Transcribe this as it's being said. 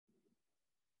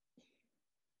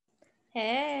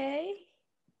היי,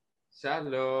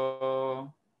 שלום.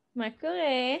 מה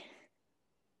קורה?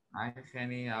 היי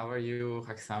חני, how are you?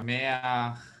 חג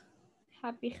שמח.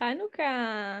 Happy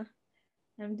Chanukkah.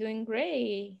 I'm doing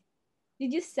great.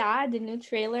 Did you saw the new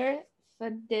trailer for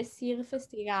this year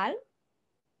Festigal?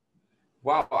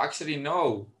 Wow, actually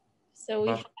no. So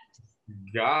But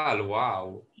gal,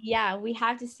 wow. we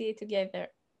have to see it together.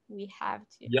 We have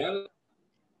to. יאללה,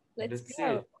 Let's let's see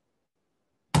go. it.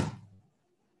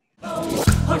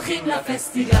 הולכים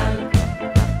לפסטיגל.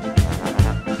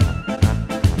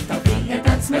 תביא את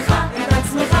עצמך,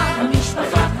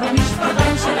 המשפחה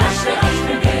של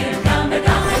השכנים, גם לך,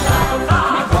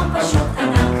 מקום פשוט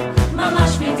ענק,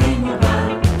 ממש בלתי מוגבל.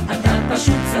 אתה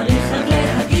פשוט צריך רק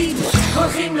להגיד,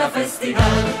 הולכים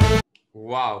לפסטיגל.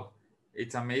 Wow,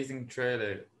 it's amazing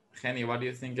trailer. Henny, what do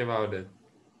you think about it?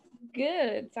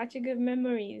 Good. Such a good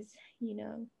memories,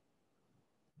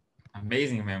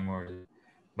 Amazing memory.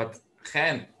 But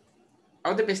Hen,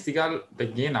 how the festival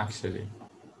begin actually?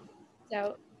 So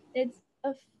it's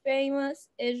a famous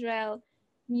Israel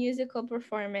musical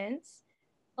performance.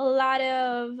 A lot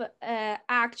of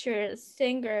actors,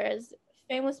 singers,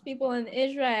 famous people in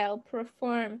Israel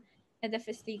perform at the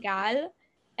Festigal.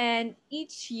 And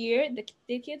each year, the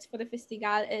tickets for the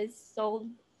Festigal is sold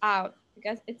out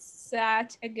because it's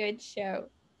such a good show.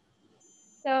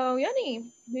 So, Yoni,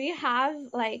 do you have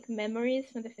like memories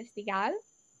from the Festigal?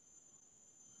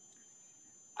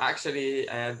 Actually,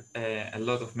 I had a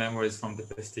lot of memories from the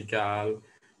festival.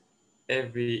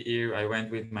 Every year I went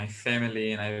with my family,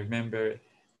 and I remember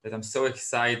that I'm so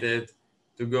excited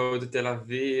to go to Tel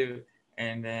Aviv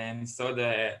and then saw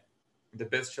the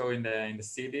best show in the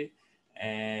city.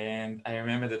 And I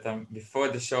remember that before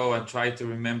the show, I tried to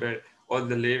remember all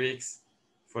the lyrics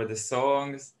for the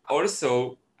songs. Also,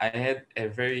 I had a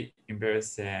very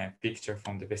embarrassed picture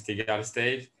from the Festival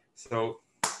stage. So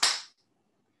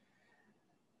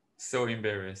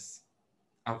embarrassed.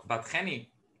 But Henny,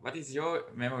 what is your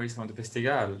memories from the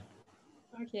Festival?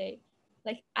 Okay.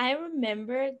 Like I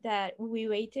remember that we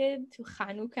waited to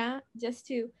Chanukkah just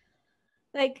to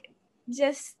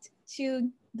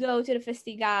go to the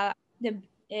Festigal, the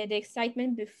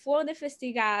excitement before the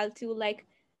Festigal to like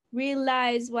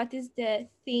realize what is the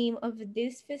theme of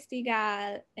this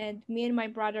Festigal, and me and my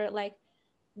brother like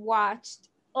watched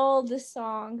all the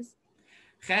songs.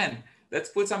 Hen, let's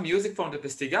put some music from the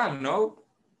Festival, no?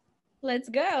 Let's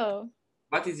go.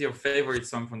 What is your favorite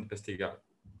song from the Festival?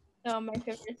 Oh, my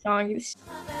favorite song is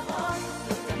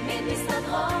תמיד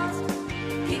מסתדרות,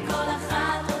 כי כל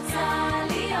אחת רוצה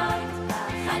להיות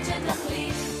האחת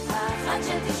שתחליט, האחת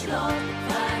שתשלוט,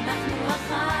 ואנחנו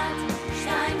אחת,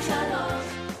 שתיים, שלוש.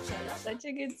 such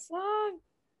a good song.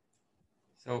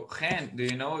 So, Hen, do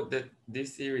you know that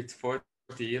this year it's 40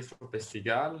 years for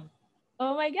Festival?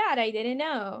 Oh my God, I didn't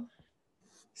know.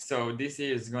 So this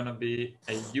year is gonna be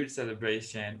a huge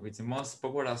celebration with the most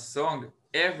popular song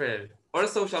ever.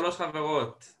 Also, שלוש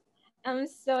חברות. I'm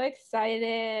so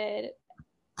excited.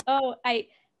 Oh,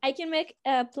 I can make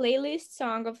a playlist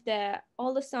song of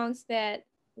all the songs that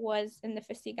was in the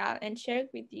festival and share it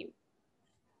with you.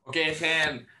 Okay,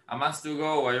 Hen, I must to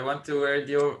go. I want to hear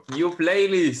your new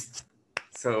playlist.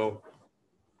 So,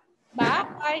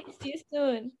 Bye. See you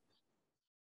soon.